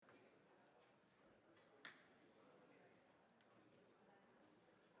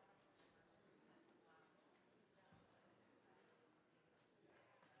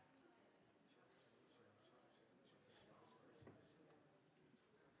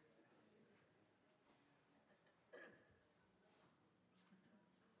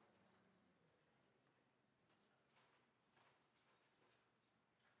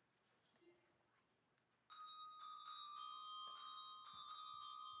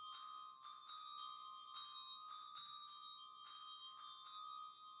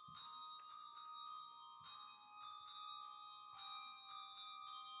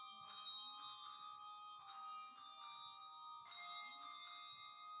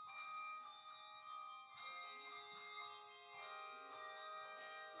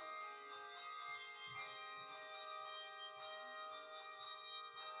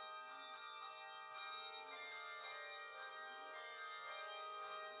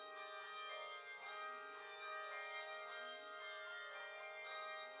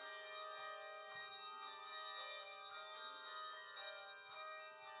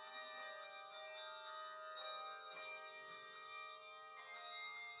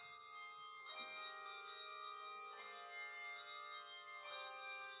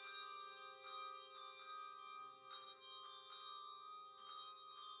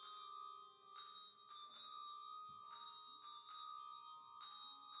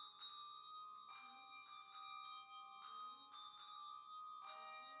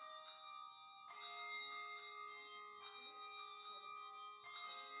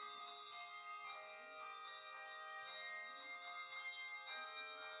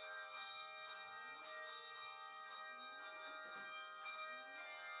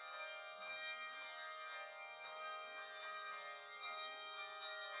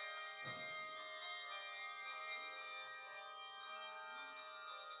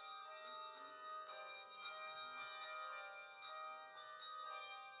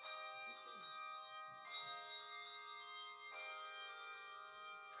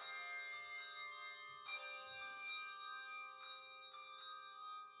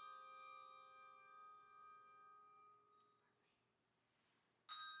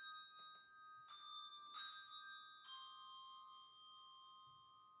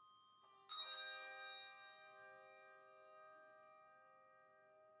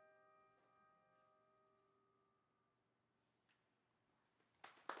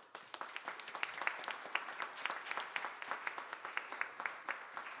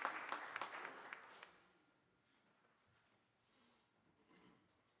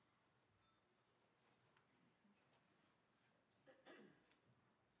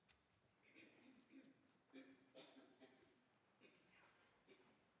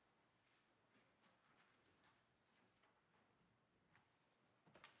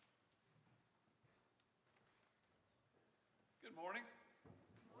Good morning.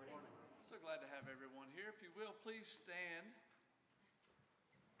 Good morning. So glad to have everyone here. If you will, please stand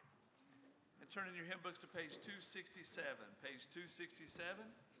and turn in your hymn books to page 267. Page 267.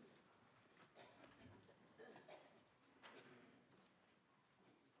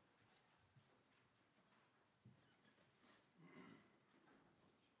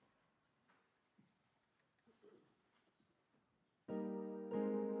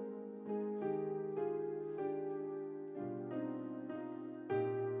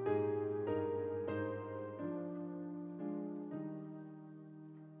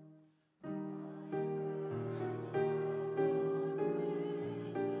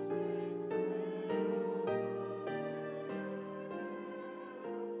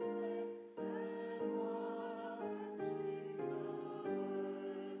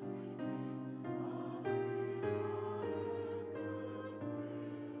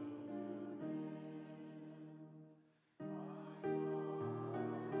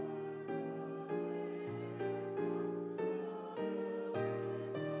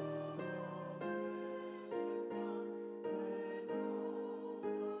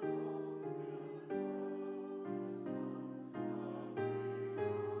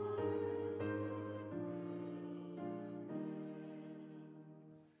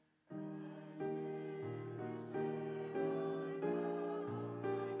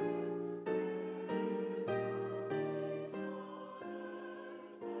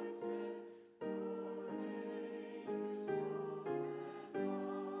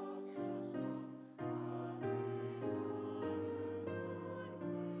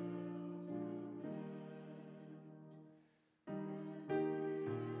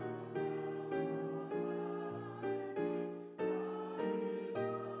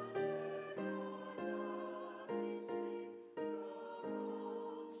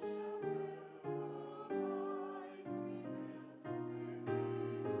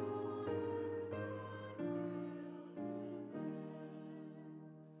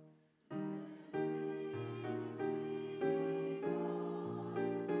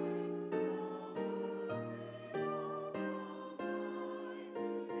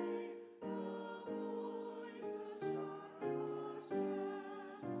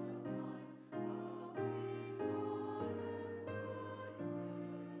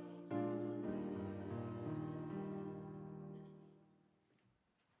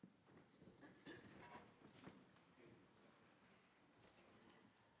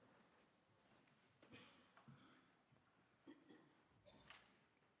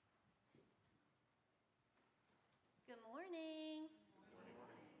 Good morning.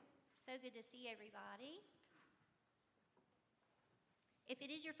 So good to see everybody. If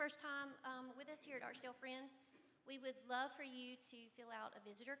it is your first time with us here at ARCHDALE Friends, we would love for you to fill out a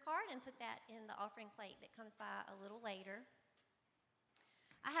visitor card and put that in the offering plate that comes by a little later.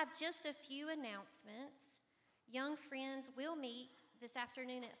 I have just a few announcements. Young Friends will meet this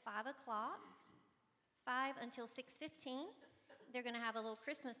afternoon at 5 o'clock, 5 until 6:15. They're going to have a little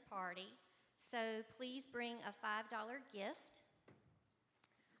Christmas party. So please bring a $5 gift.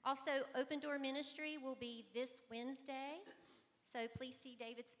 Also, Open Door Ministry will be this Wednesday. So please see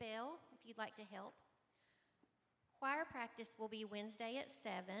David Spell if you'd like to help. Choir practice will be Wednesday at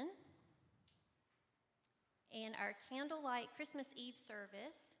 7. And our candlelight Christmas Eve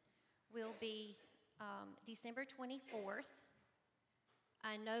service will be December 24th.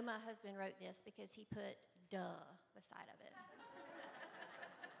 I know my husband wrote this because he put "duh" beside of it.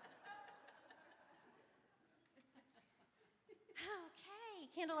 Okay,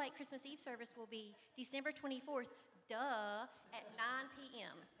 Candlelight Christmas Eve service will be December 24th, at 9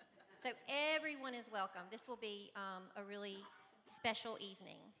 p.m. So everyone is welcome. This will be a really special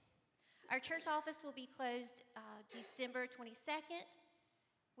evening. Our church office will be closed December 22nd,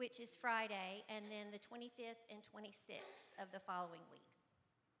 which is Friday, and then the 25th and 26th of the following week.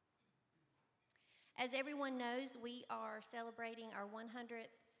 As everyone knows, we are celebrating our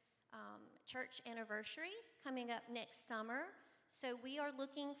 100th church anniversary coming up next summer. So we are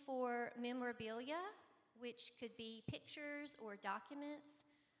looking for memorabilia, which could be pictures or documents.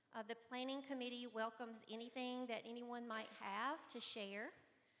 The planning committee welcomes anything that anyone might have to share.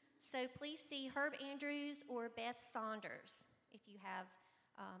 So please see Herb Andrews or Beth Saunders if you have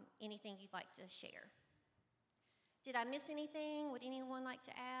anything you'd like to share. Did I miss anything? Would anyone like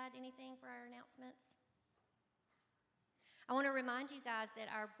to add anything for our announcements? I want to remind you guys that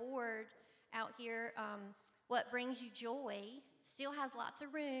our board out here, What Brings You Joy, still has lots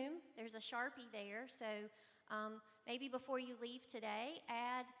of room. There's a Sharpie there, so maybe before you leave today,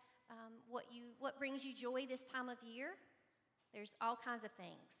 add what brings you joy this time of year. There's all kinds of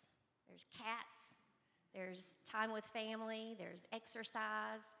things. There's cats, there's time with family, there's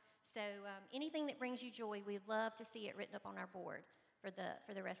exercise. So anything that brings you joy, we'd love to see it written up on our board for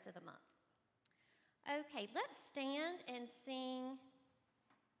the rest of the month. Okay, let's stand and sing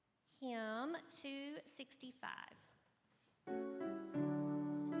hymn 265.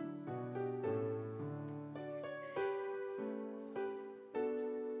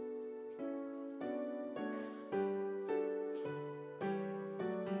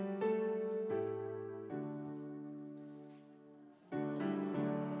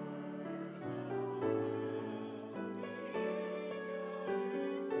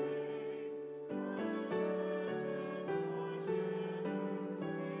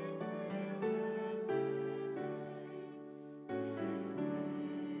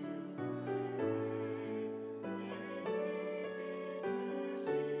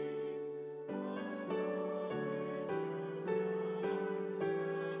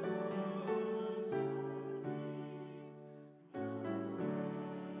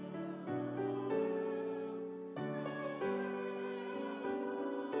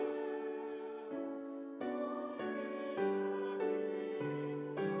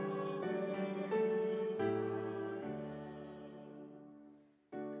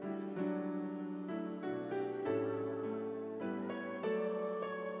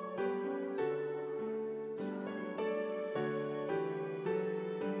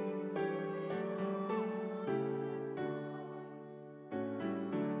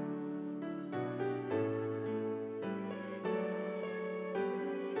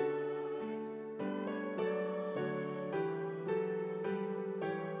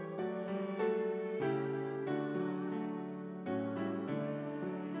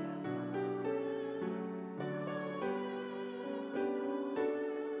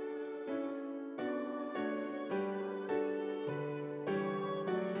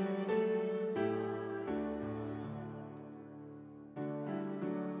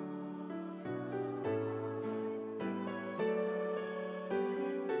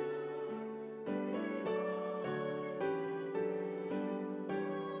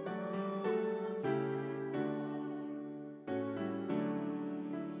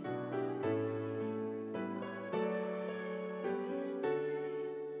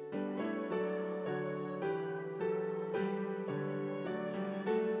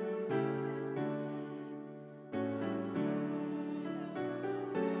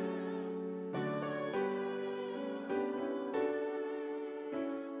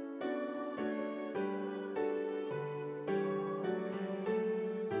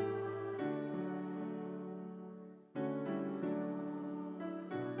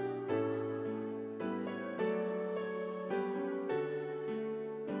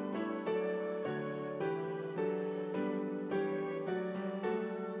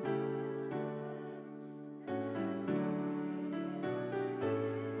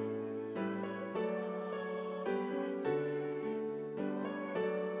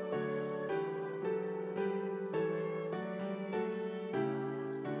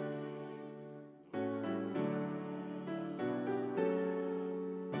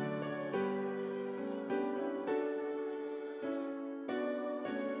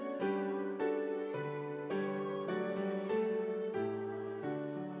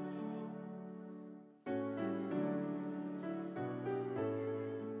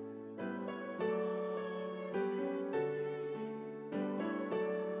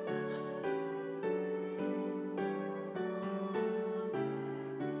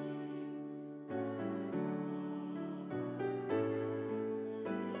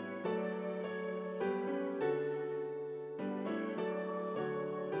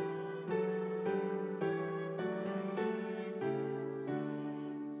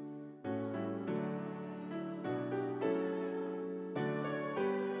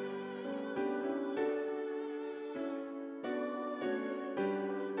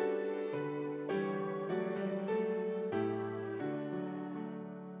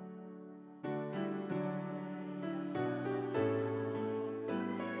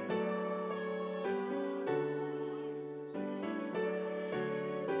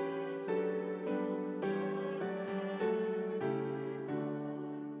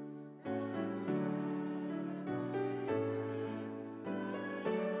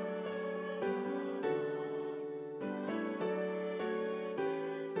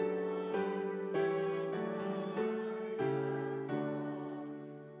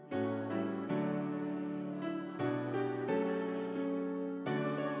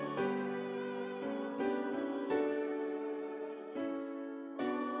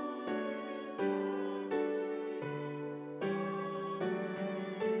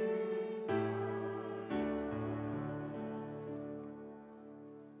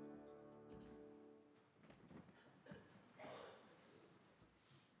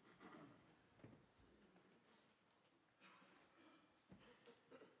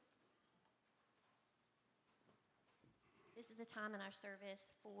 This is the time in our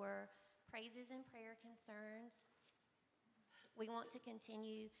service for praises and prayer concerns. We want to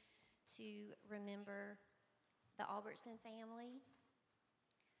continue to remember the Albertson family.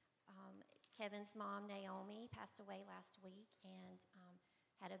 Kevin's mom, Naomi, passed away last week and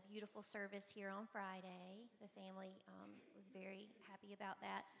had a beautiful service here on Friday. The family was very happy about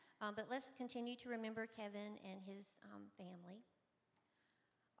that. But let's continue to remember Kevin and his family.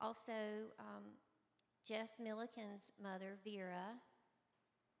 Also, Jeff Milliken's mother, Vera,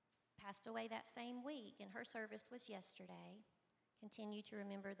 passed away that same week, and her service was yesterday. Continue to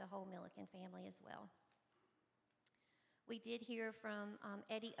remember the whole Milliken family as well. We did hear from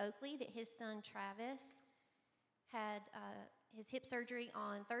Eddie Oakley that his son Travis had his hip surgery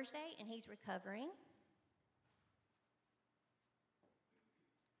on Thursday, and he's recovering.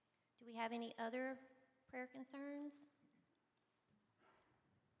 Do we have any other prayer concerns?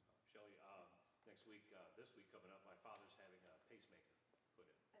 Shelley, next week, this week coming up, my father's having a pacemaker put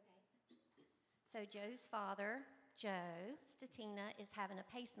in. Okay. So Joe's father, Joe Stetina, is having a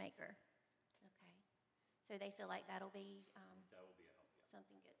pacemaker. Okay. So they feel like that'll be That will be a help, yeah.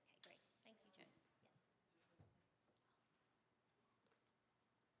 something good. Okay, great. Thank you, Joe. Yes.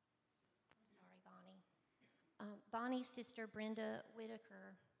 I'm sorry, Bonnie. Bonnie's sister, Brenda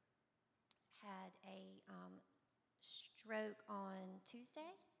Whitaker, had a stroke on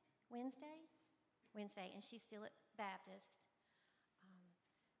Wednesday, and she's still at Baptist.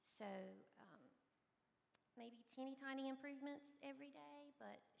 So maybe teeny tiny improvements every day,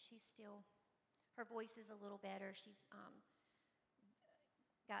 but she's still, her voice is a little better. She's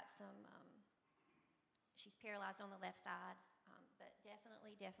got some, she's paralyzed on the left side, but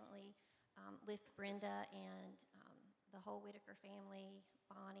definitely lift Brenda and the whole Whitaker family,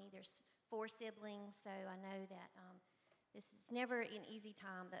 Bonnie. There's 4 siblings, so I know that this is never an easy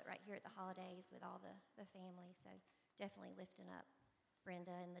time, but right here at the holidays with all the family, so definitely lifting up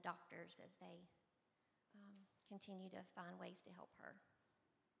Brenda and the doctors as they continue to find ways to help her.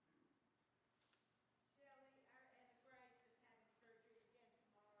 Shelley, our Anna Grace is having surgery again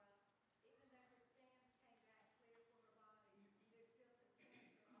tomorrow. Even though her scans came back clear for her body, there's still some cancer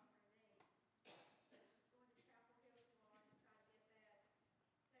on her knee. So she's going to Chapel Hill tomorrow to try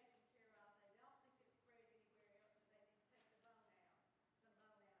to get that taken care of. They don't think it's spread anywhere else, but they need to take some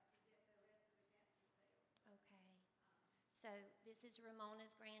bone out to get the rest of the cancer cells. Okay. So this is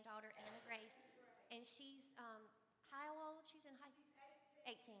Ramona's granddaughter, Anna Grace, and she's how old? She's in high. She's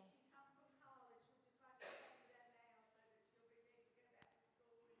 18. 18. She's home from college, which is why she's taking that now, so that she'll be ready to go back to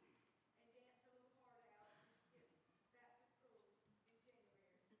school and dance her little heart out when she gets back to school in January.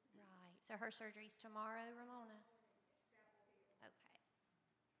 Right. So her surgery's tomorrow, Ramona? At Chapel Hill.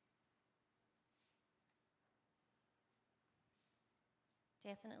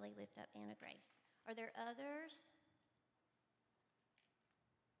 Okay. Definitely lift up Anna Grace. Are there others?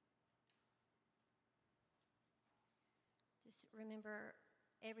 Just remember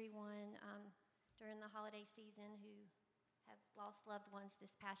everyone during the holiday season who have lost loved ones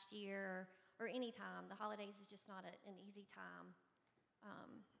this past year or any time. The holidays is just not an easy time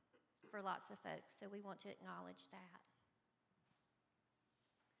for lots of folks, so we want to acknowledge that.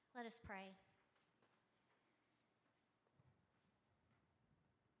 Let us pray.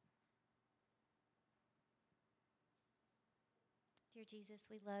 Dear Jesus,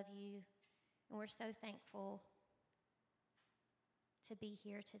 we love you, and we're so thankful to be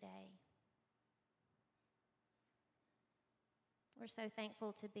here today. We're so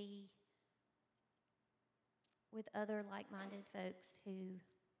thankful to be with other like-minded folks who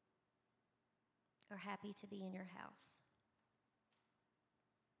are happy to be in your house.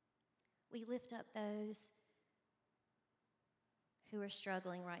 We lift up those who are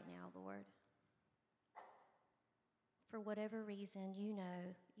struggling right now, Lord. For whatever reason, you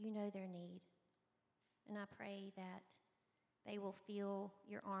know their need. And I pray that they will feel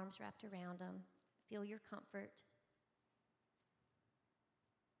your arms wrapped around them, feel your comfort.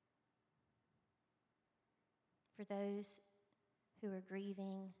 For those who are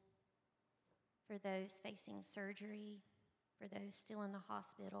grieving, for those facing surgery, for those still in the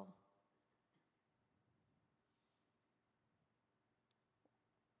hospital,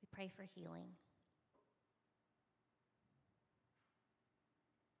 we pray for healing.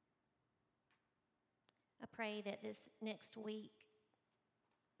 I pray that this next week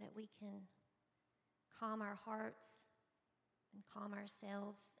that we can calm our hearts and calm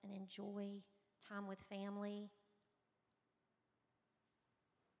ourselves and enjoy time with family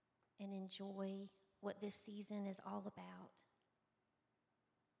and enjoy what this season is all about.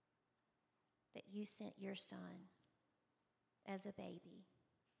 That you sent your son as a baby.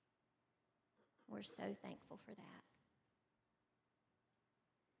 We're so thankful for that.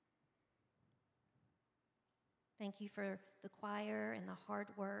 Thank you for the choir and the hard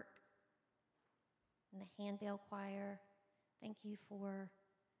work and the Handbell choir. Thank you for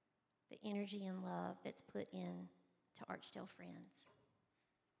the energy and love that's put in to ARCHDALE Friends.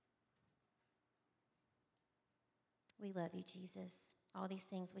 We love you, Jesus. All these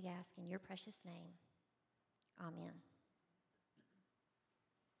things we ask in your precious name. Amen.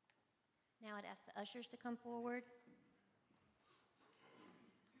 Now I'd ask the ushers to come forward.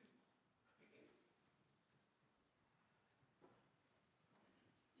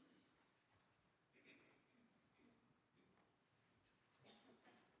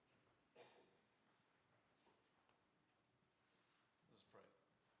 Let's pray.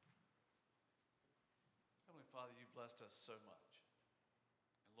 Heavenly Father, you blessed us so much.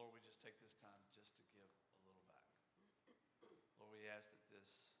 And Lord, we just take this time just to give a little back. Lord, we ask that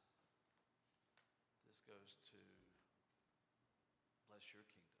this goes to bless your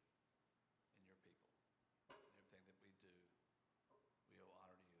kingdom and your people. And everything that we do, we owe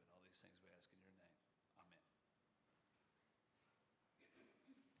honor to you. And all these things we ask in your name. Amen.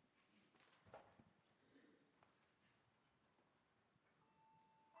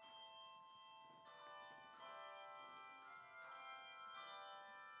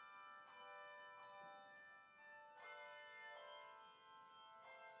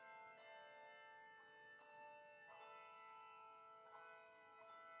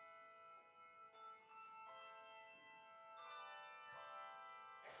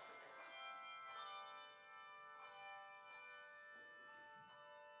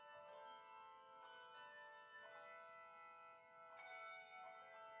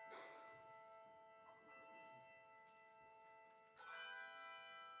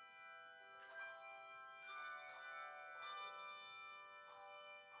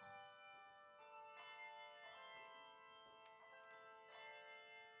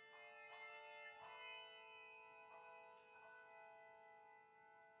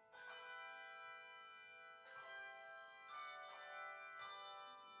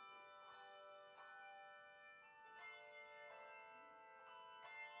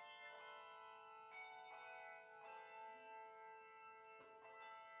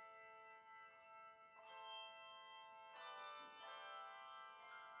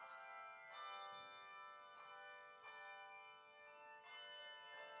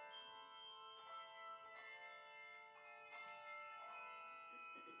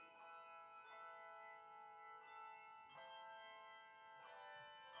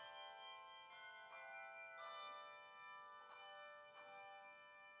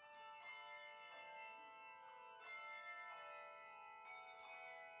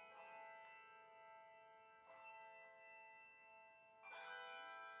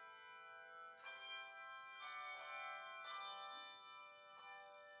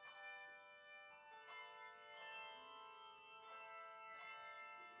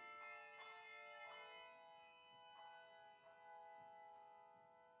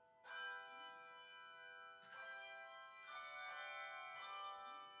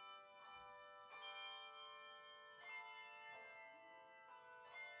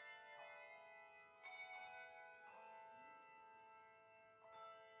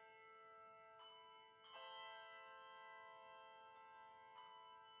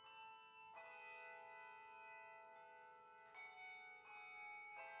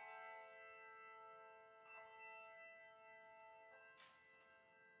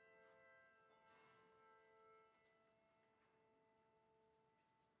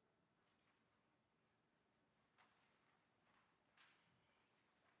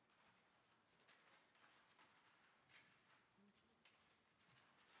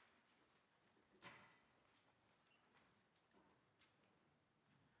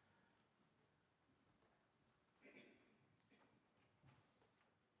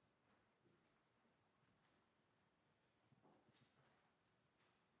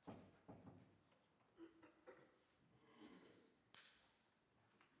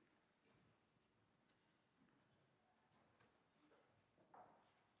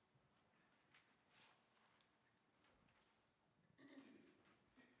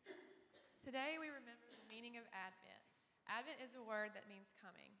 Today we remember the meaning of Advent. Advent is a word that means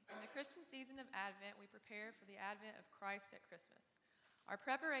coming. In the Christian season of Advent, we prepare for the advent of Christ at Christmas. Our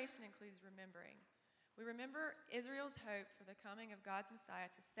preparation includes remembering. We remember Israel's hope for the coming of God's Messiah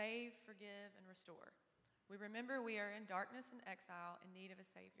to save, forgive, and restore. We remember we are in darkness and exile in need of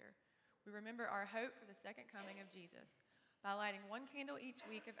a Savior. We remember our hope for the second coming of Jesus. By lighting one candle each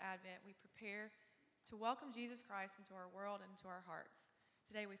week of Advent, we prepare to welcome Jesus Christ into our world and into our hearts.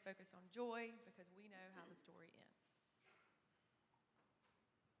 Today we focus on joy because we know how the story ends.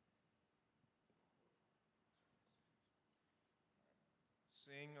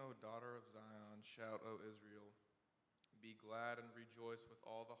 Sing, O daughter of Zion, shout, O Israel. Be glad and rejoice with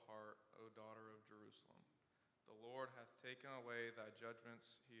all the heart, O daughter of Jerusalem. The Lord hath taken away thy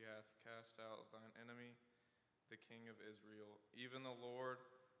judgments, he hath cast out thine enemy, the King of Israel. Even the Lord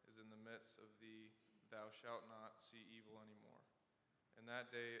is in the midst of thee, thou shalt not see evil any more. In that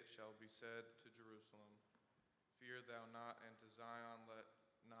day it shall be said to Jerusalem, fear thou not, and to Zion let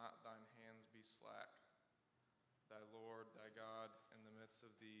not thine hands be slack. Thy Lord, thy God, in the midst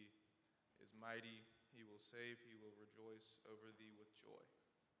of thee is mighty. He will save, he will rejoice over thee with joy.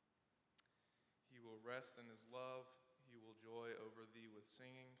 He will rest in his love, he will joy over thee with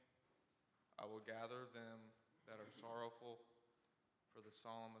singing. I will gather them that are sorrowful for the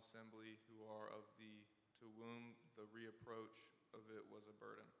solemn assembly who are of thee, to whom the reproach of it was a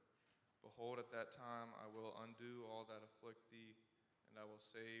burden. Behold, at that time I will undo all that afflict thee, and I will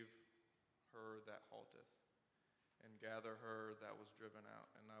save her that halteth, and gather her that was driven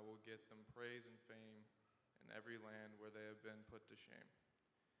out, and I will get them praise and fame in every land where they have been put to shame.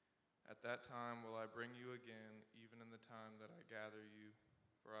 At that time will I bring you again, even in the time that I gather you,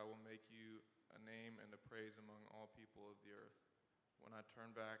 for I will make you a name and a praise among all people of the earth, when I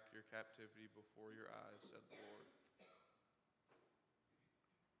turn back your captivity before your eyes, said the Lord.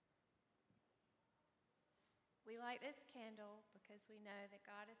 We light this candle because we know that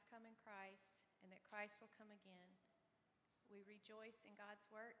God has come in Christ and that Christ will come again. We rejoice in God's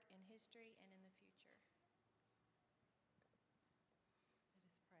work in history and in the future. Let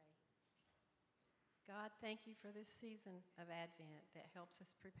us pray. God, thank you for this season of Advent that helps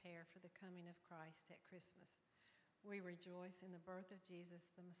us prepare for the coming of Christ at Christmas. We rejoice in the birth of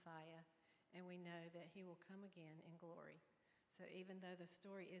Jesus, the Messiah, and we know that he will come again in glory. So even though the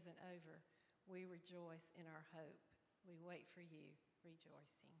story isn't over, we rejoice in our hope. We wait for you,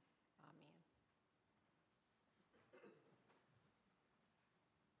 rejoicing. Amen.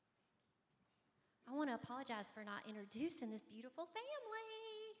 I want to apologize for not introducing this beautiful family.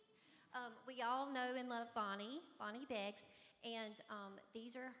 We all know and love Bonnie Beggs, and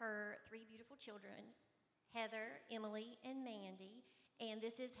these are her three beautiful children, Heather, Emily, and Mandy. And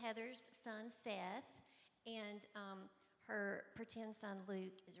this is Heather's son, Seth, and her pretend son,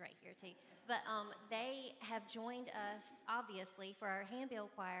 Luke, is right here too. But they have joined us, obviously, for our Handbell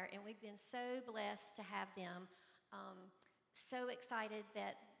choir, and we've been so blessed to have them. So excited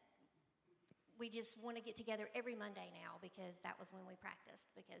that we just want to get together every Monday now, because that was when we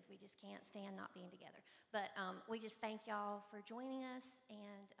practiced, because we just can't stand not being together. But we just thank y'all for joining us,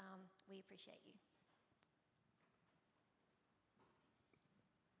 and we appreciate you.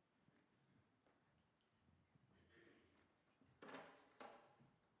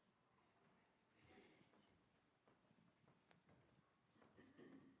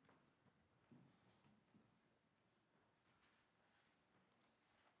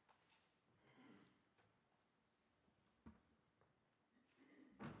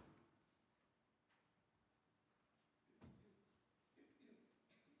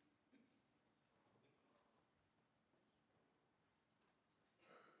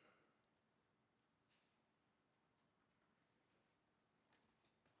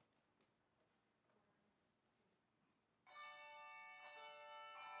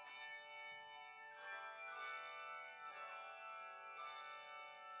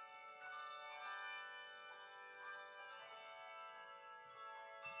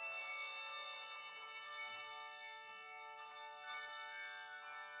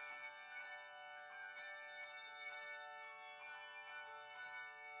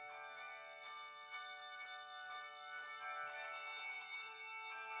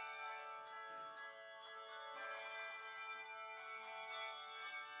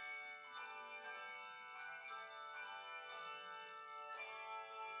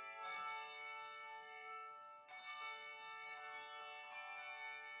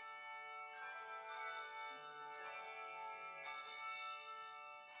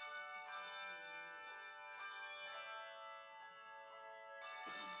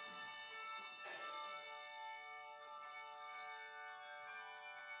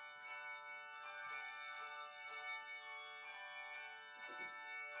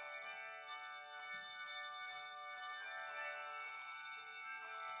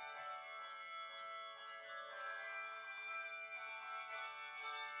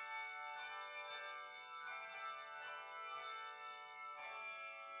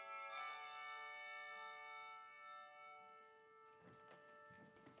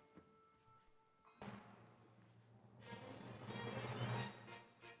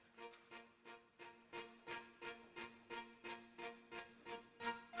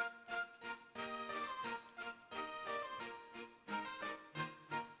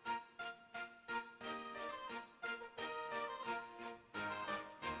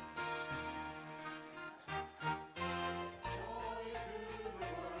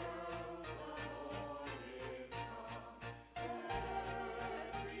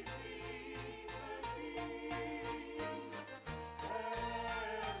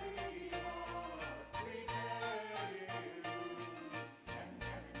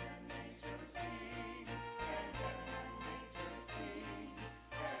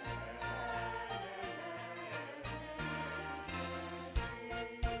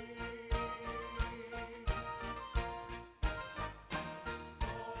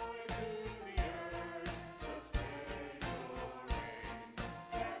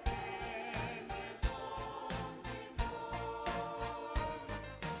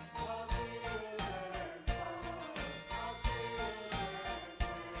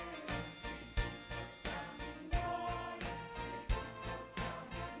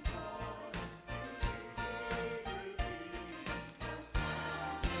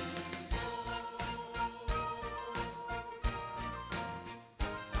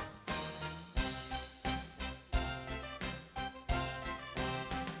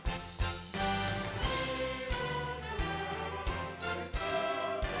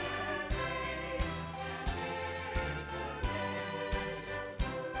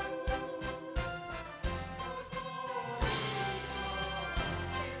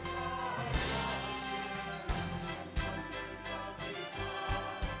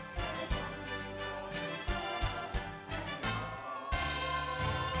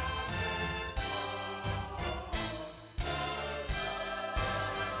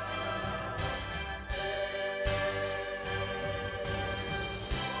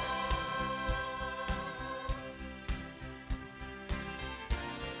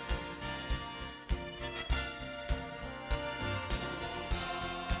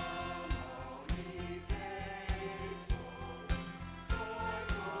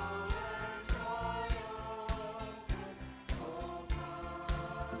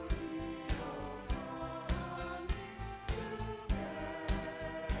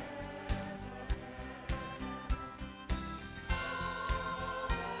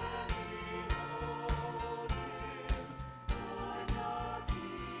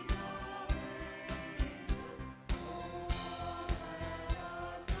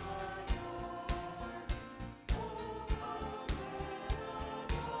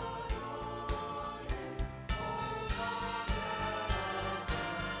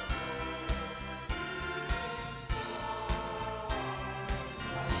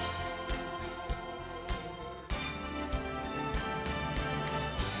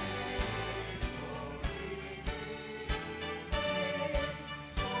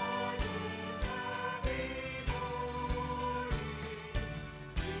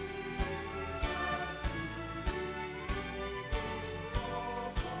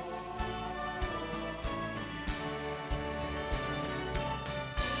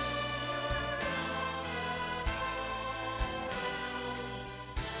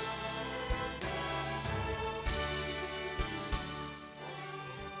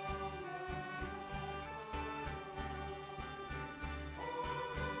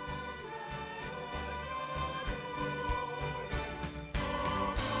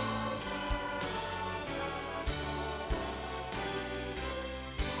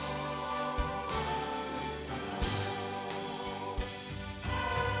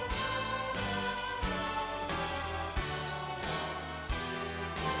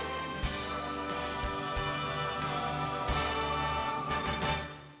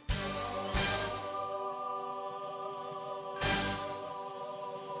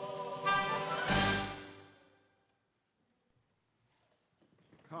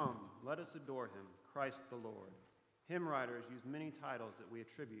 let us adore him, Christ the Lord. Hymn writers use many titles that we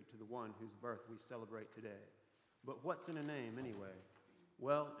attribute to the one whose birth we celebrate today. But what's in a name anyway?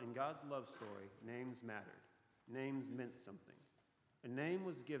 Well, in God's love story, names mattered. Names meant something. A name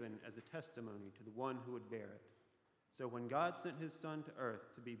was given as a testimony to the one who would bear it. So when God sent his son to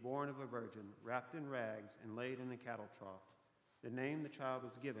earth to be born of a virgin, wrapped in rags and laid in a cattle trough, the name the child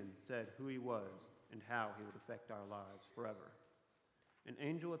was given said who he was and how he would affect our lives forever. An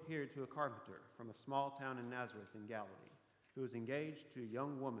angel appeared to a carpenter from a small town in Nazareth in Galilee, who was engaged to a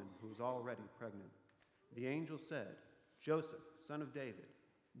young woman who was already pregnant. The angel said, "Joseph, son of David,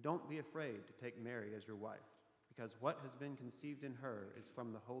 don't be afraid to take Mary as your wife, because what has been conceived in her is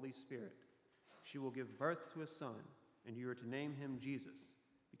from the Holy Spirit. She will give birth to a son, and you are to name him Jesus,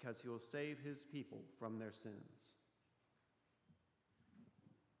 because he will save his people from their sins."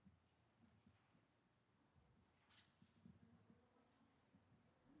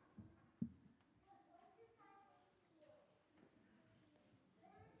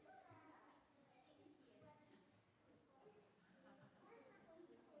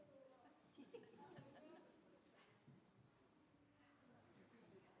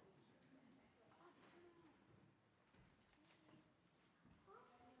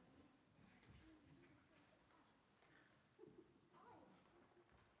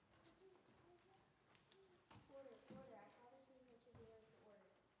 Order, I call this meeting of superheroes to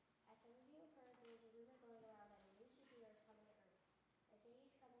order. As some of you have heard, there is a rumor going around that a new superhero is coming to Earth. They say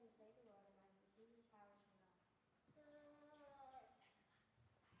he's coming to save the world and might receive his powers from God.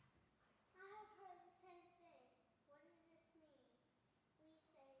 I have heard the same thing. What does this mean? Please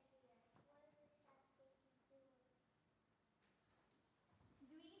say it here. What does this have to do with it?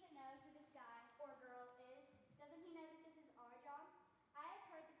 Do we even know who this guy or girl is? Doesn't he know that this is our job? I have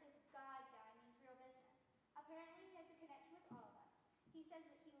heard that this God guy means real business. Apparently, he has a connection with all of us. He says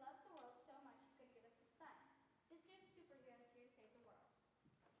that he loves the world so much he's going to give us his son. This new superhero is here to save the world.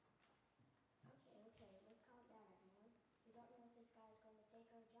 Okay, let's calm down, everyone. We don't know if this guy is going to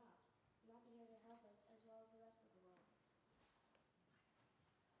take our jobs. He might be here to help us as well as the rest of the world.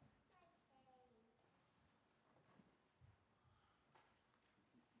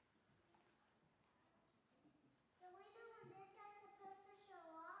 Do we know when this guy's supposed to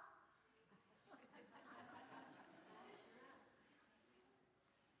show up?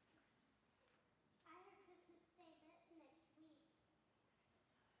 I heard Christmas Day, that's next week.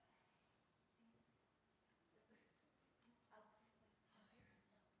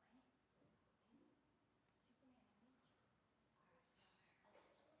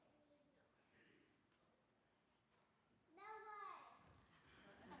 No way!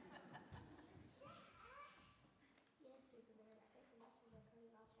 Yes, Superman, I think the muscles are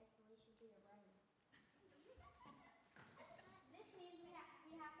cutting off circulation to your brain. This means we have to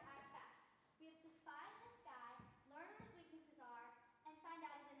act fast. We have to find this guy, learn what his weaknesses are, and find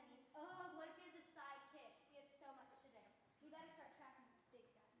out his enemies. Oh, what if he has a sidekick? We have so much to do. We better start tracking this big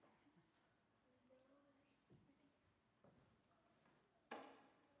guy.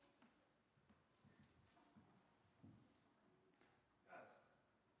 Guys,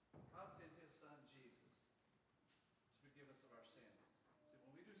 God sent his son Jesus to forgive us of our sins. See,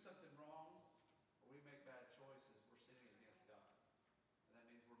 when we do something wrong or we make bad choices, we're sinning against God. And that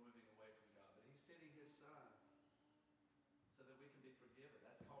means we're moving away from God. But he's sending his son so that we can be forgiven.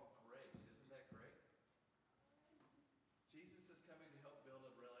 That's called grace. Isn't that great? Jesus is coming to help build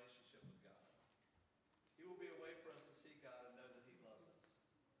a relationship with God. He will be a way for us to see God and know that he loves us.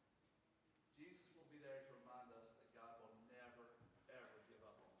 Jesus will be there to remind us that God will never, ever give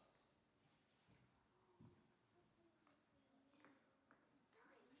up on us.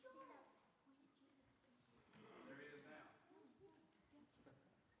 There he is now.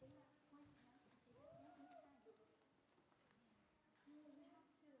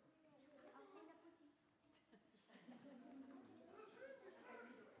 I'll stand up with you.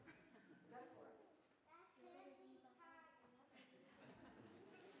 Go for it. That's him. He's tired.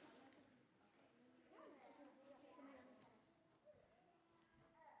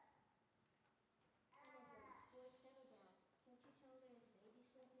 Boys, settle down. Can't you tell there's a baby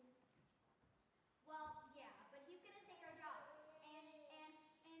sleeping? Well, yeah, but he's gonna take our jobs. And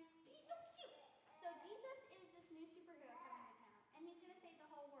he's so cute. So Jesus is this new superhero coming to town, and he's gonna save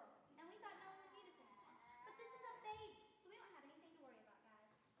the whole world. And we thought no one would need us anymore. But this is a baby, so we don't have anything to worry about, guys.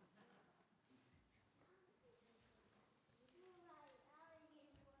 You're right. I was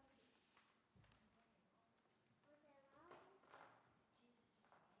getting worried. Was that wrong?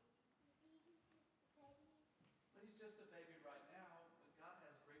 Jesus just a baby. But he's just a baby right now, but God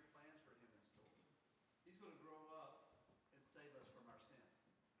has great plans for him in store. He's going to grow up and save us from our sins.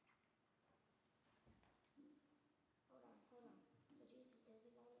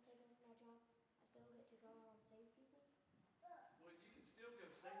 still get to go and save people? Well, you can still go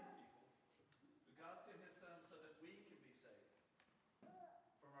save people, but God sent his son so that we can be saved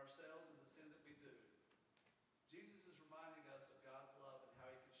from ourselves and the sin that we do. Jesus is reminding us of God's love and how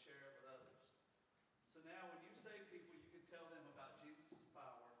he can share it with others. So now when you save people, you can tell them about Jesus'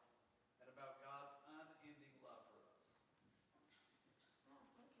 power and about God's unending love for us. Oh,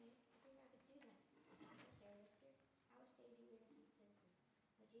 okay. I think I could do that. Okay, mister. I will save you innocent citizens,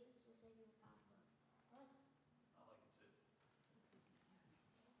 but Jesus will save you with God's love. I like it. I like it too.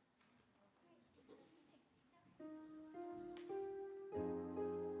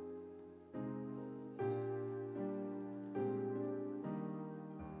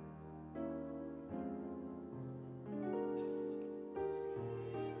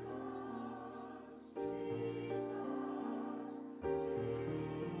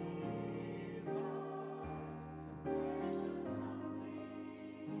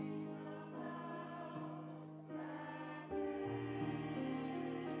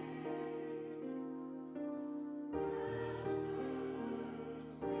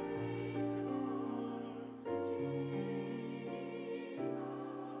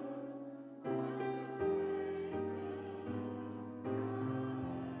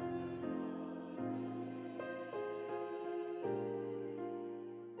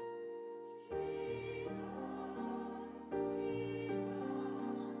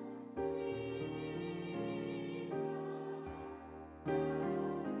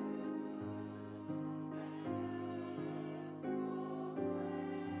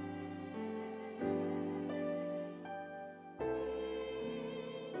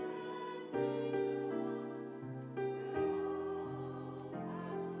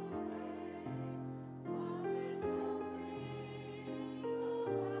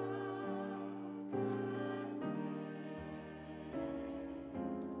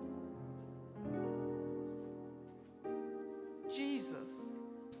 Jesus,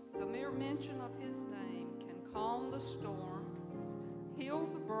 the mere mention of his name can calm the storm, heal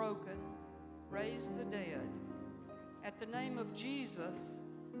the broken, raise the dead. At the name of Jesus,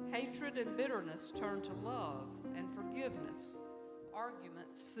 hatred and bitterness turn to love and forgiveness.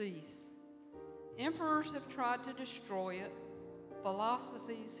 Arguments cease. Emperors have tried to destroy it.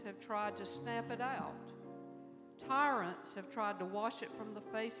 Philosophies have tried to stamp it out. Tyrants have tried to wash it from the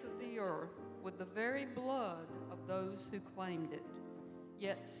face of the earth with the very blood of those who claimed it.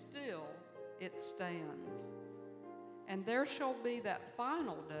 Yet still it stands. And there shall be that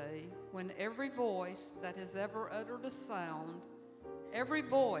final day when every voice that has ever uttered a sound, every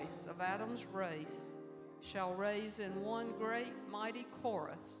voice of Adam's race, shall raise in one great mighty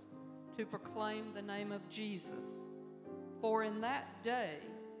chorus to proclaim the name of Jesus. For in that day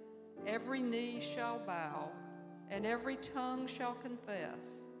every knee shall bow and every tongue shall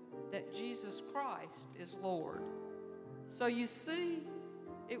confess that Jesus Christ is Lord. So you see,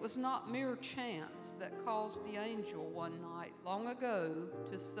 it was not mere chance that caused the angel one night long ago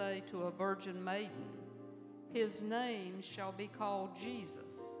to say to a virgin maiden, his name shall be called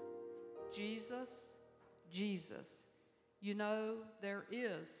Jesus. Jesus, Jesus. You know, there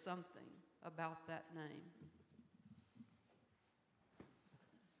is something about that name.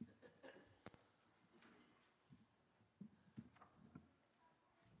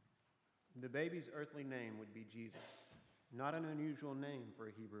 The baby's earthly name would be Jesus, not an unusual name for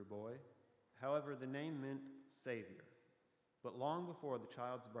a Hebrew boy. However, the name meant Savior. But long before the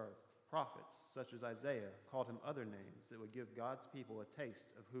child's birth, prophets such as Isaiah called him other names that would give God's people a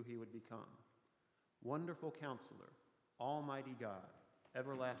taste of who he would become. Wonderful Counselor, Almighty God,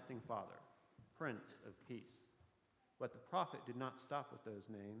 Everlasting Father, Prince of Peace. But the prophet did not stop with those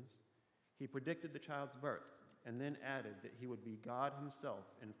names. He predicted the child's birth and then added that he would be God himself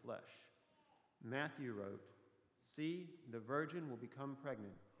in flesh. Matthew wrote, "See, the virgin will become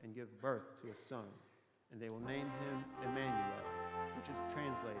pregnant and give birth to a son, and they will name him Emmanuel," which is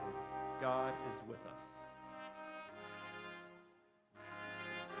translated, God is with us.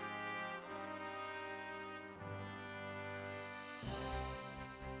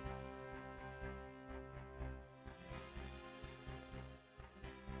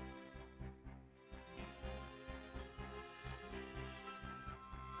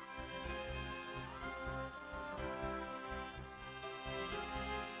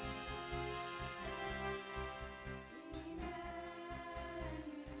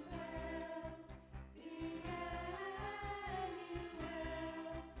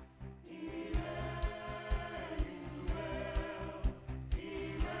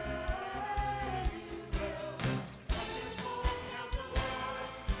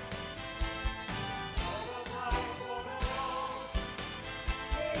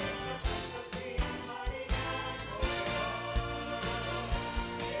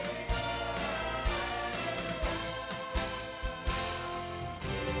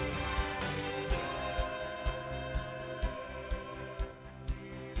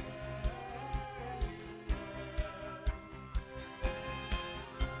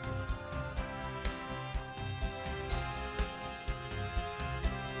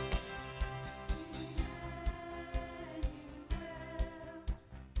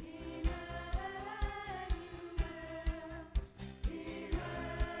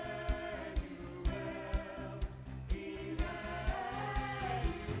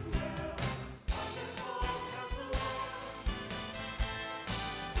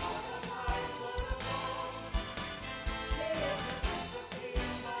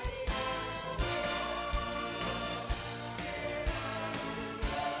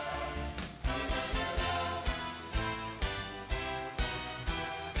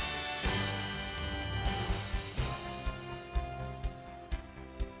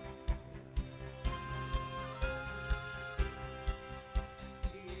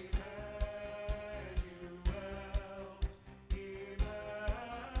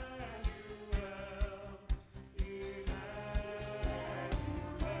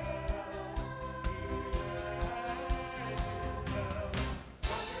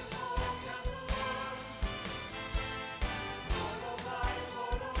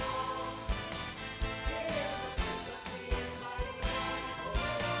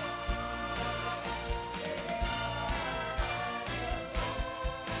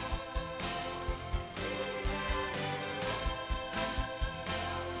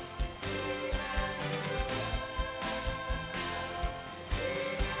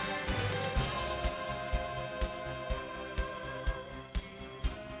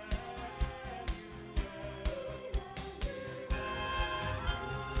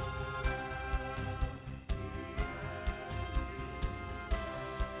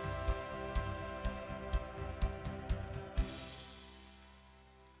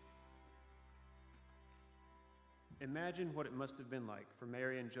 Imagine what it must have been like for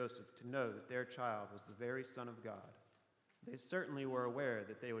Mary and Joseph to know that their child was the very Son of God. They certainly were aware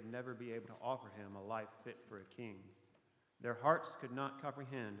that they would never be able to offer him a life fit for a king. Their hearts could not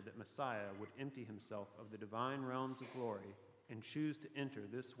comprehend that Messiah would empty himself of the divine realms of glory and choose to enter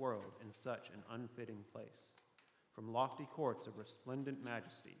this world in such an unfitting place. From lofty courts of resplendent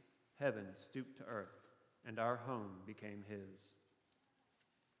majesty, heaven stooped to earth, and our home became his.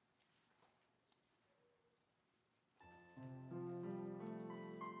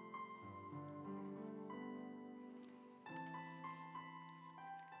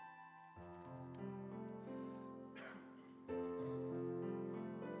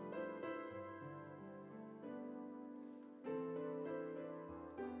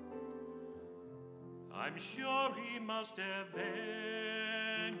 I'm sure he must have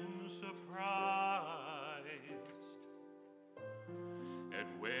been surprised at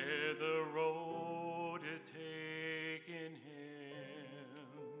where the road had taken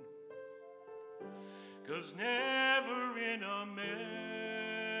him, 'cause never in a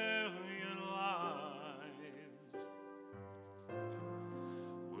million lives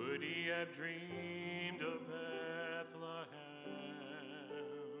would he have dreamed of Bethlehem.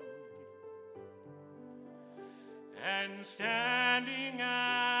 And standing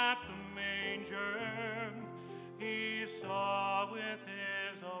at the manger, he saw with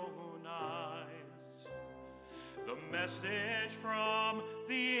his own eyes the message from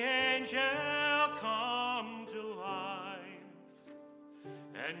the angel come to life.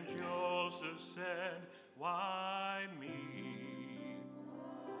 And Joseph said, "Why me?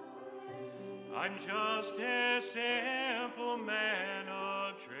 I'm just a simple man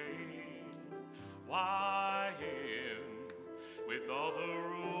of trade. Why him, with all the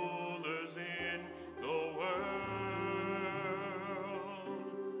rulers in the world?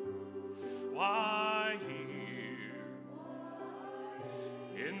 Why here,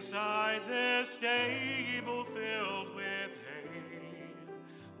 inside this stable filled with hay?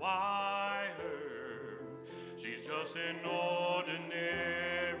 Why her? She's just an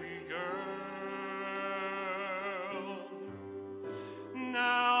ordinary girl.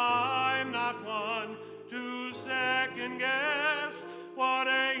 Now I'm not one to second guess what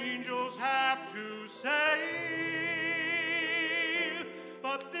angels have to say,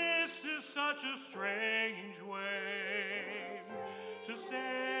 but this is such a strange way to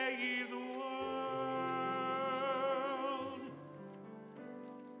save the world.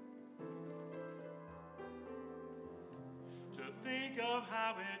 To think of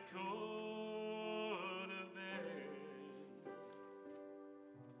how it could have been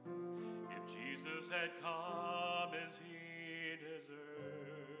if Jesus had come as he deserved.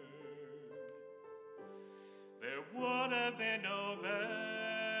 There would have been no Bethlehem,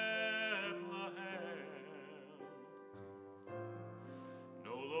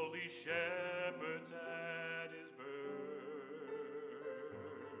 no lowly shepherds at his birth.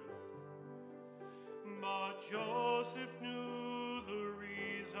 But Joseph knew the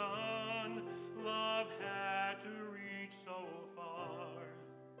reason love had to reach so far.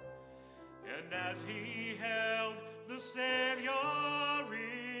 And as he held the Savior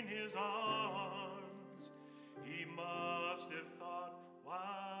in his arms, he must have thought,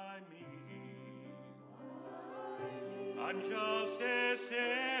 why me? I'm just a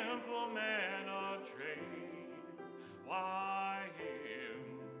simple man of trade. Why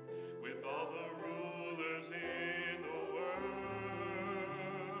him, with all the rulers in the world?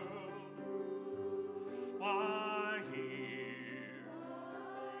 Why here,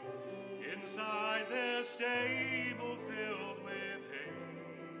 inside this stable filled with hay?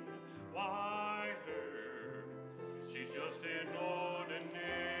 Why her? She's just an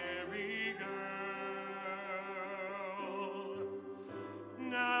ordinary girl.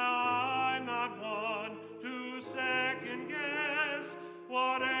 Now I'm not one to second guess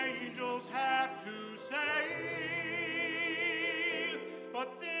what angels have to say,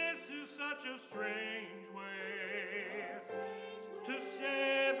 but this is such a strange way to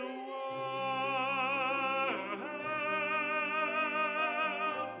say the world.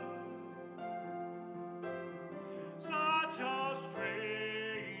 Such a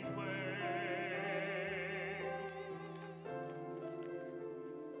strange way.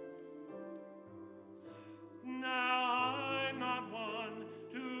 Now I'm not one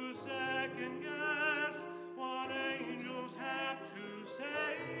to second guess what angels have to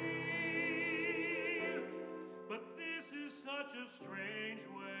say, but this is such a strange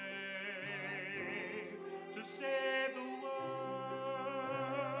way to say the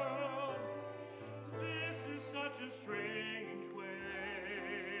world. This is such a strange way.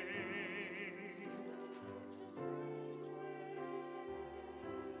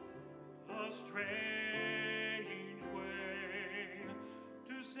 strange way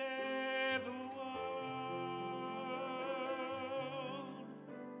to save the world.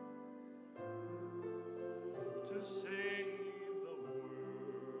 To save the world.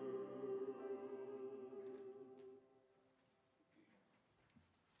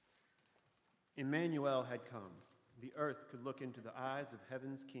 Emmanuel had come. The earth could look into the eyes of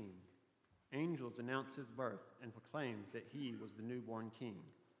heaven's King. Angels announced his birth and proclaimed that he was the newborn King,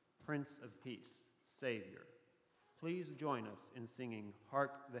 Prince of Peace, Savior. Please join us in singing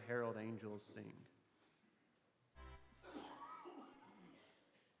Hark, the Herald Angels Sing.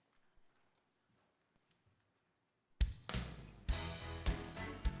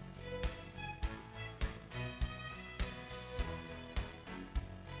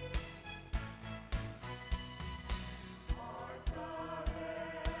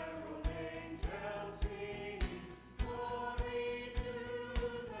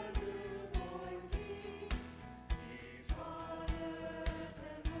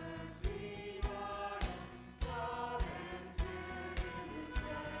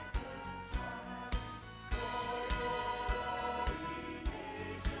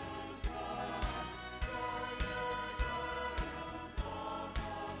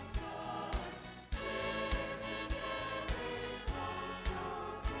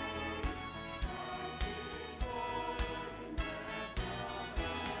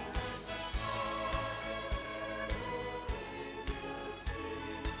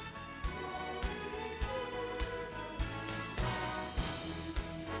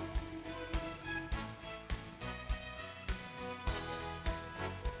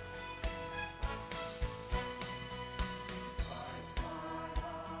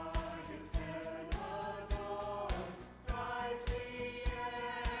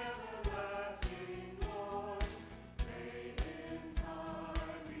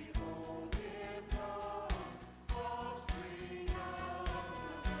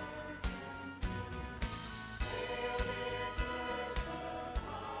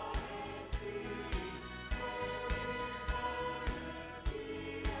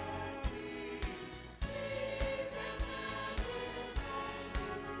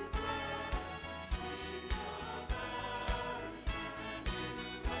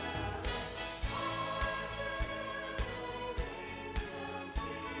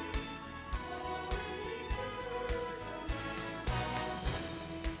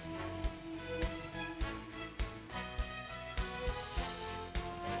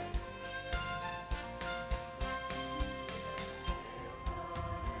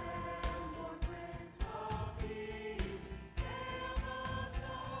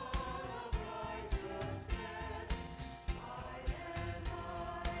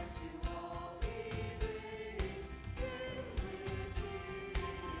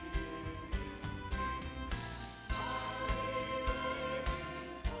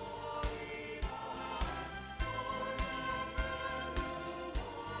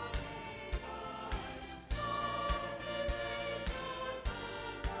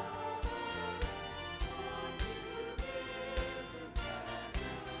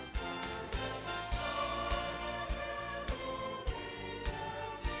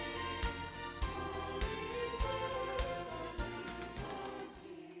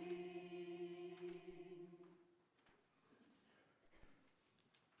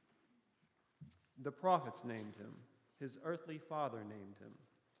 The prophets named him. His earthly father named him.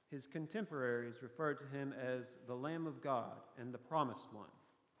 His contemporaries referred to him as the Lamb of God and the Promised One.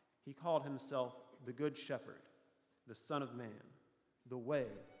 He called himself the Good Shepherd, the Son of Man, the Way,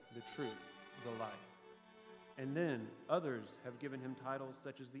 the Truth, the Life. And then others have given him titles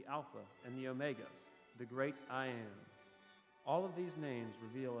such as the Alpha and the Omega, the Great I Am. All of these names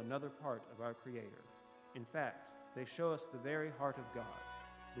reveal another part of our Creator. In fact, they show us the very heart of God,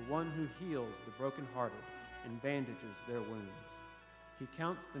 the one who heals the brokenhearted and bandages their wounds. He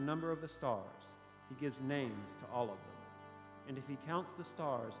counts the number of the stars. He gives names to all of them. And if he counts the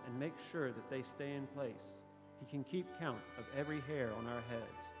stars and makes sure that they stay in place, he can keep count of every hair on our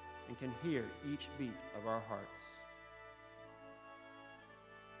heads and can hear each beat of our hearts.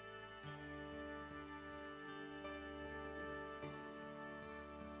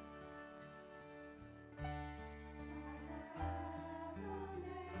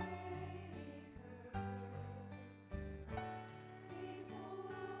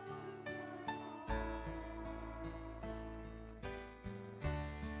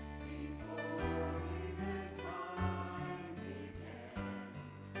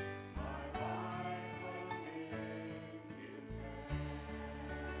 My life was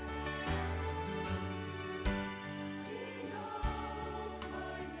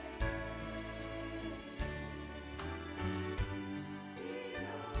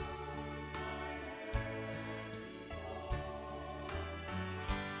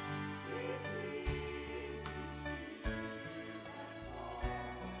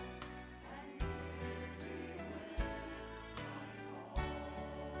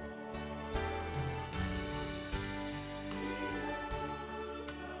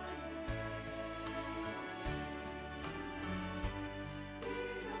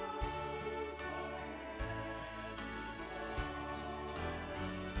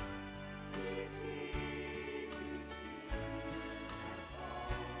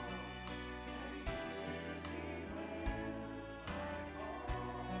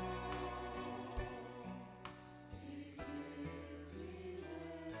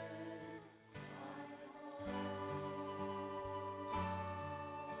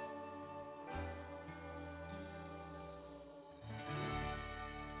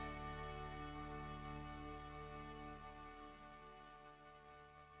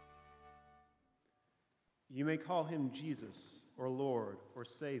You may call him Jesus, or Lord, or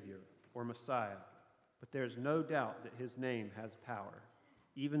Savior, or Messiah, but there's no doubt that his name has power,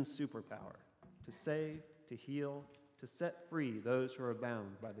 even superpower, to save, to heal, to set free those who are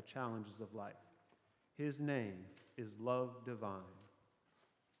bound by the challenges of life. His name is Love Divine.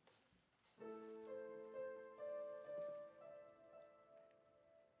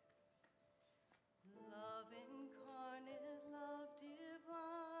 Love incarnate, love divine,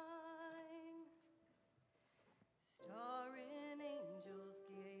 starring angels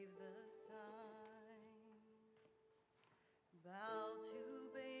gave the sign. Bow to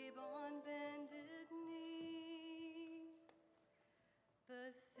babe on bended knee, the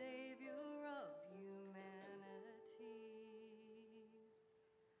Savior of humanity.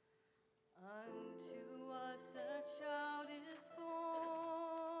 Unto us a child is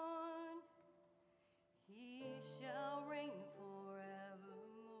born, he shall reign forevermore.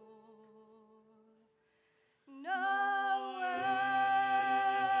 Noel,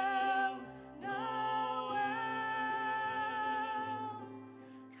 Noel,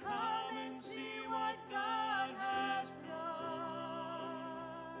 come and see what God has done.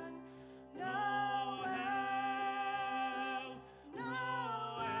 Noel,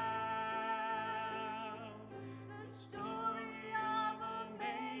 Noel, the story of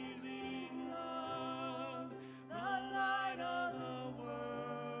amazing love, the light of the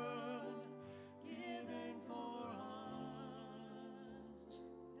world, given for us.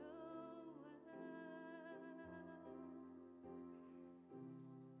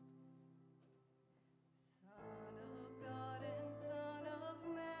 Son of God and Son of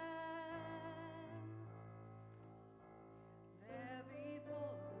Man, there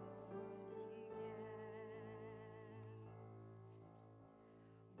before the world began.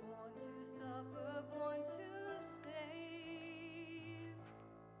 Born to suffer, born to save,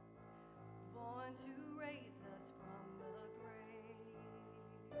 born to raise us from the grave.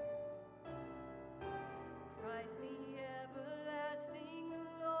 Christ the everlasting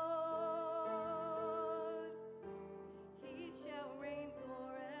Lord, he shall reign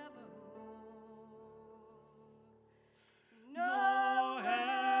forevermore. Noel,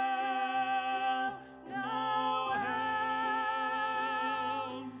 Noel,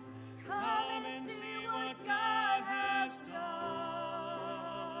 come and see what God has done.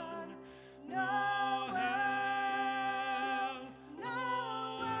 Noel,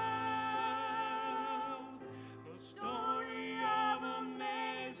 Noel, the story of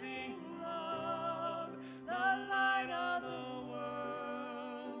amazing love, the light of the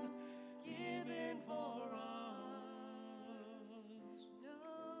world, given for us.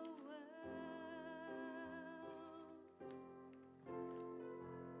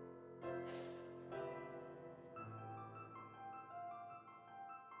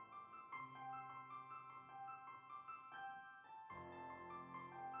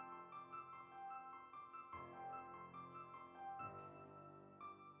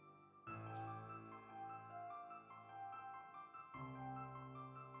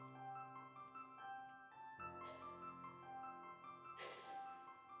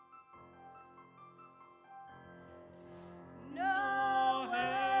 Noel,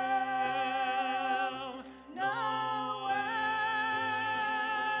 Noel,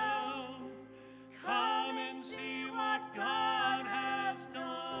 come and see what God has done.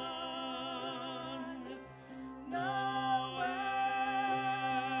 Noel,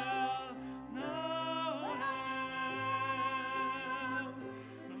 Noel,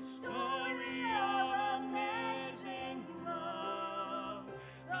 the story of amazing love,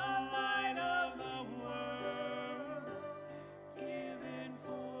 the light of the world, given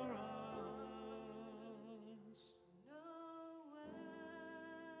for us. Noel.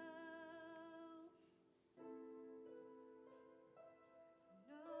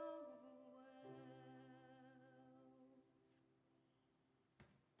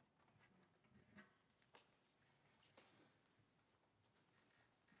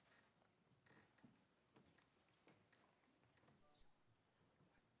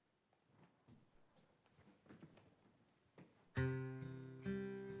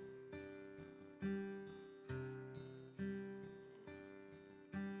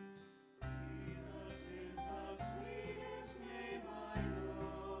 Jesus is the sweetest name I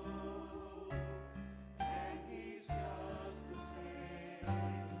know, and he's just the same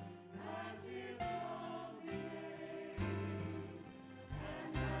as his lovely name, and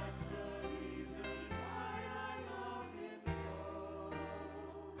that's the reason why I love him so.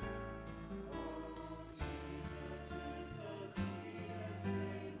 Oh, Jesus is the sweetest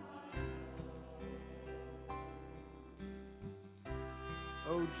name I know.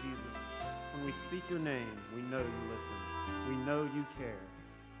 O Jesus, from when we speak your name, we know you listen. We know you care,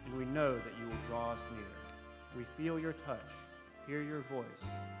 and we know that you will draw us near. We feel your touch, hear your voice,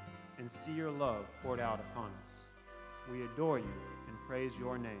 and see your love poured out upon us. We adore you and praise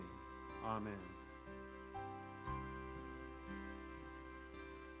your name. Amen.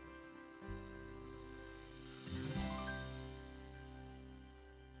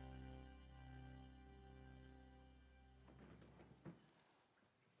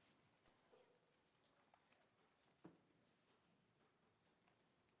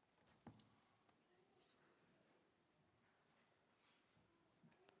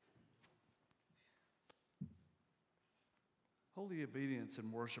 Holy obedience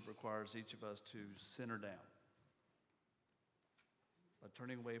and worship requires each of us to center down. By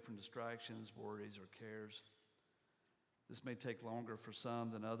turning away from distractions, worries, or cares. This may take longer for some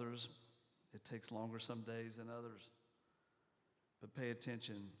than others. It takes longer some days than others. But pay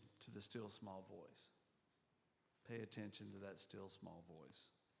attention to the still small voice. Pay attention to that still small voice.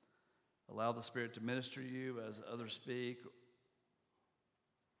 Allow the Spirit to minister you as others speak,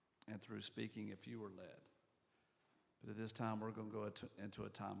 and through speaking if you are led. But at this time, we're going to go into a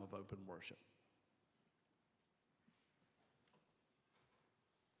time of open worship.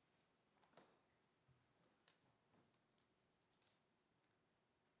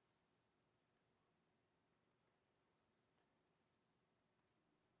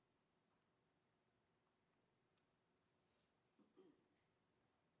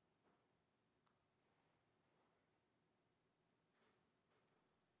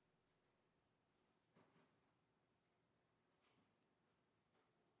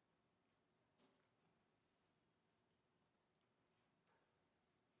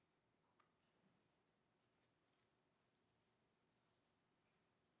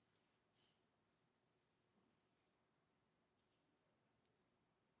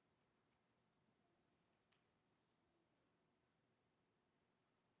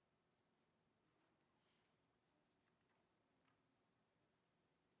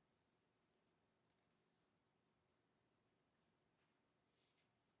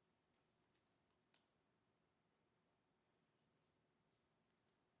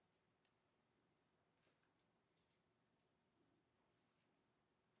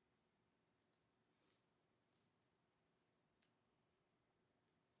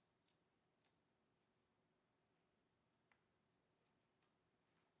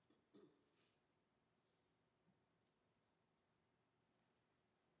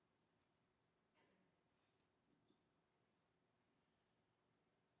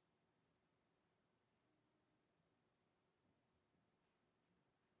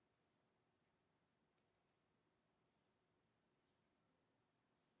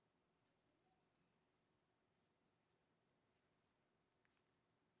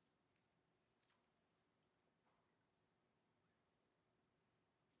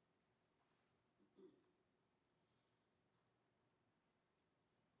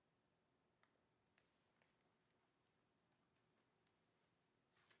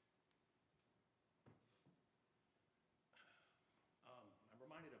 I'm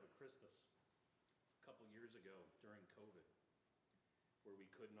reminded of a Christmas a couple years ago during COVID where we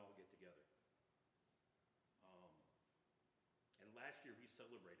couldn't all get together. And last year we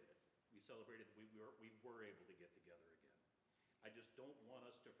celebrated it. We celebrated that we were able to get together again. I just don't want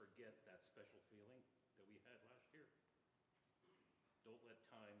us to forget that special feeling that we had last year. Don't let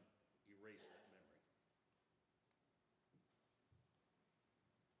time erase that memory.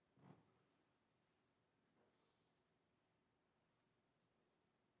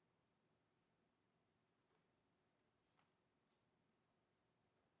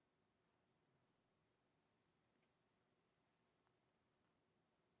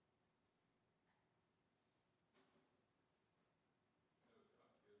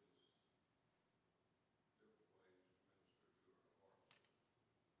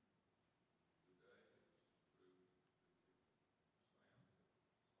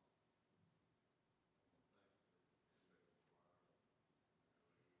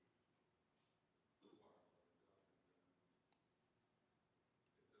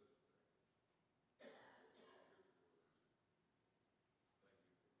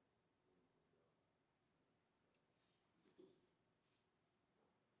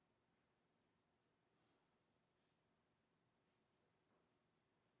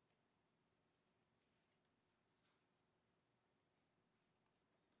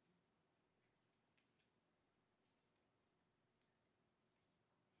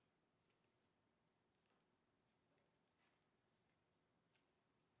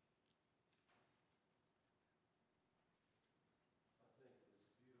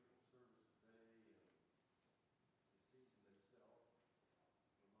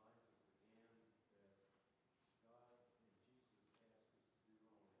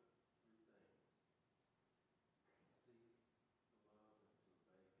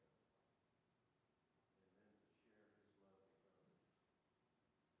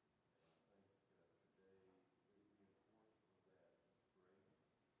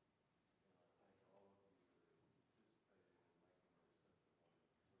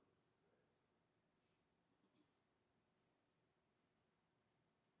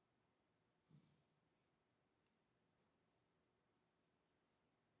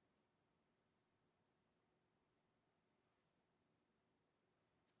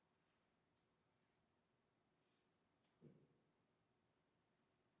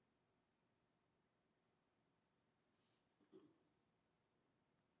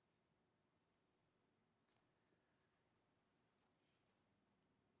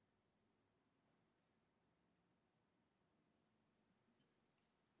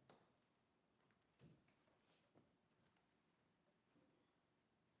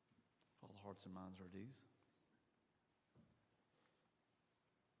 hearts and minds are at ease.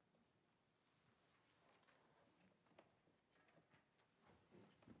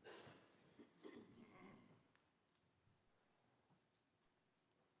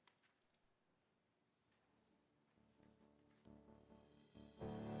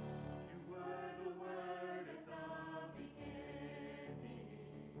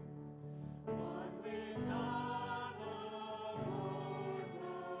 One with God the Lord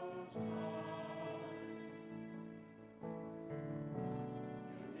Most High.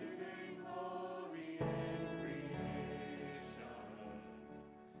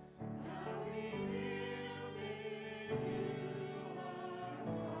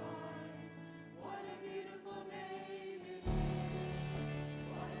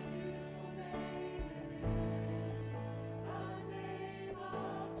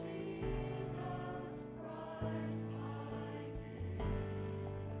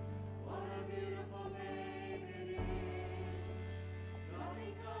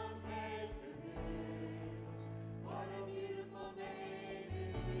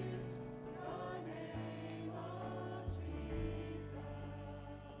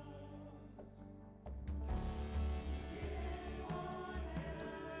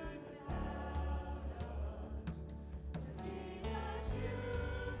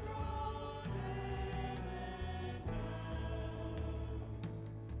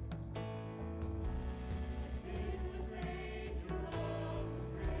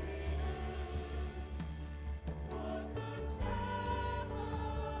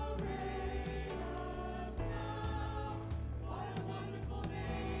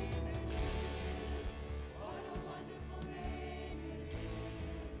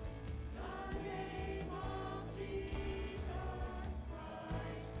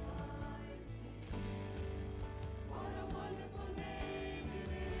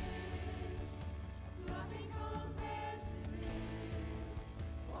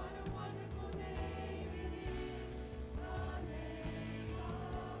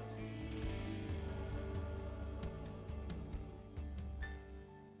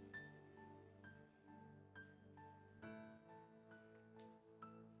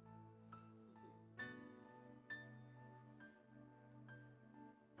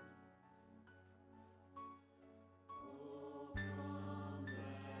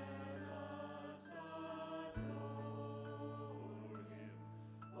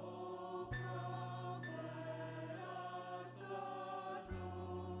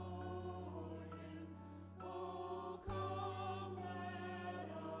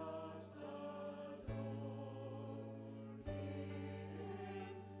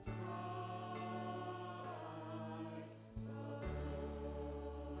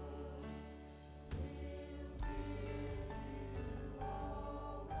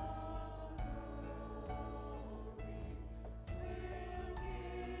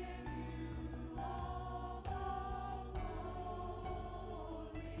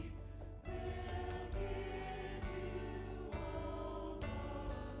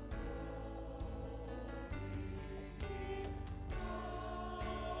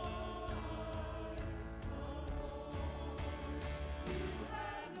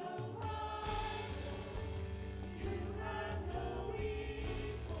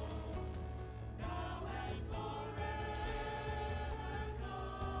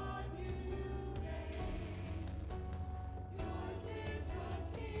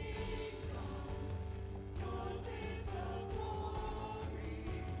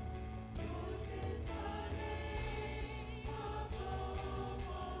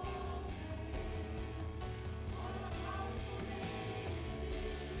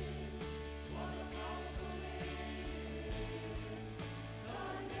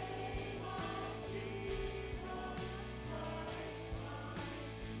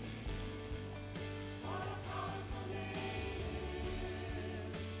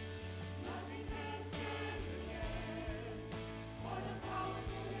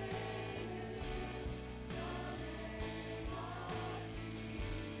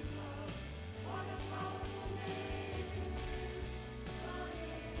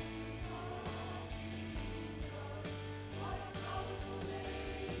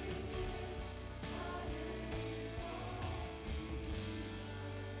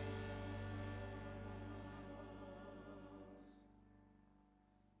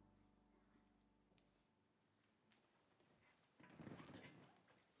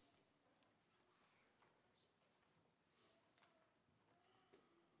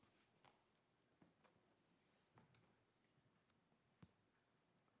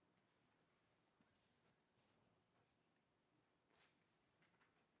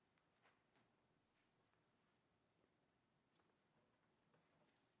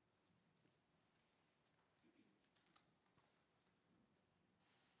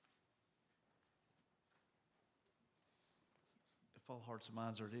 all hearts and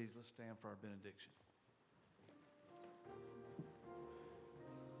minds are at ease, let's stand for our benediction.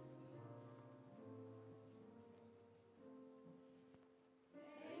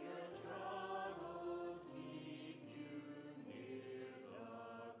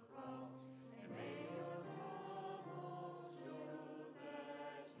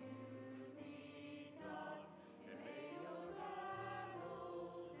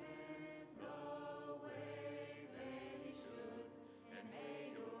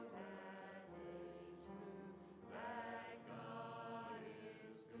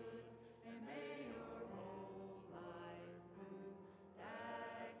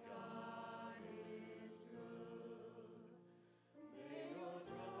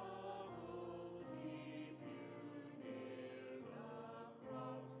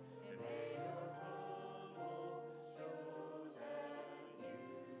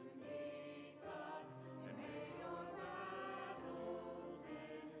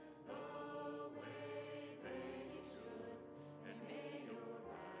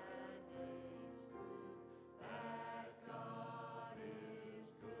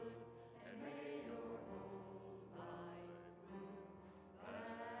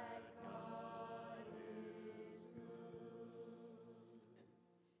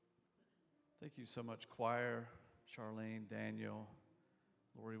 Thank you so much, choir, Charlene, Daniel,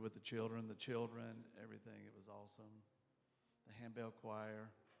 Lorie with the children, everything. It was awesome. The Handbell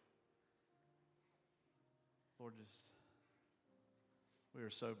choir. Lord, we are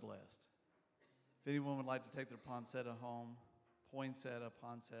so blessed. If anyone would like to take their poinsettia home,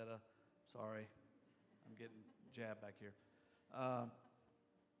 sorry, I'm getting jabbed back here.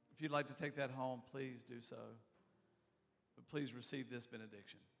 If you'd like to take that home, please do so. But please receive this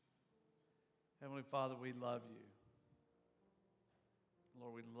benediction. Heavenly Father, we love you.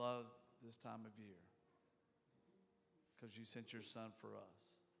 Lord, we love this time of year because you sent your Son for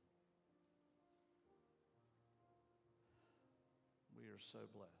us. We are so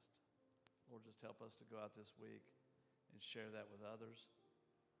blessed. Lord, just help us to go out this week and share that with others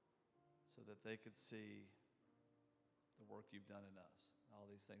so that they could see the work you've done in us. All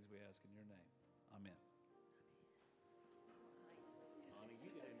these things we ask in your name. Amen.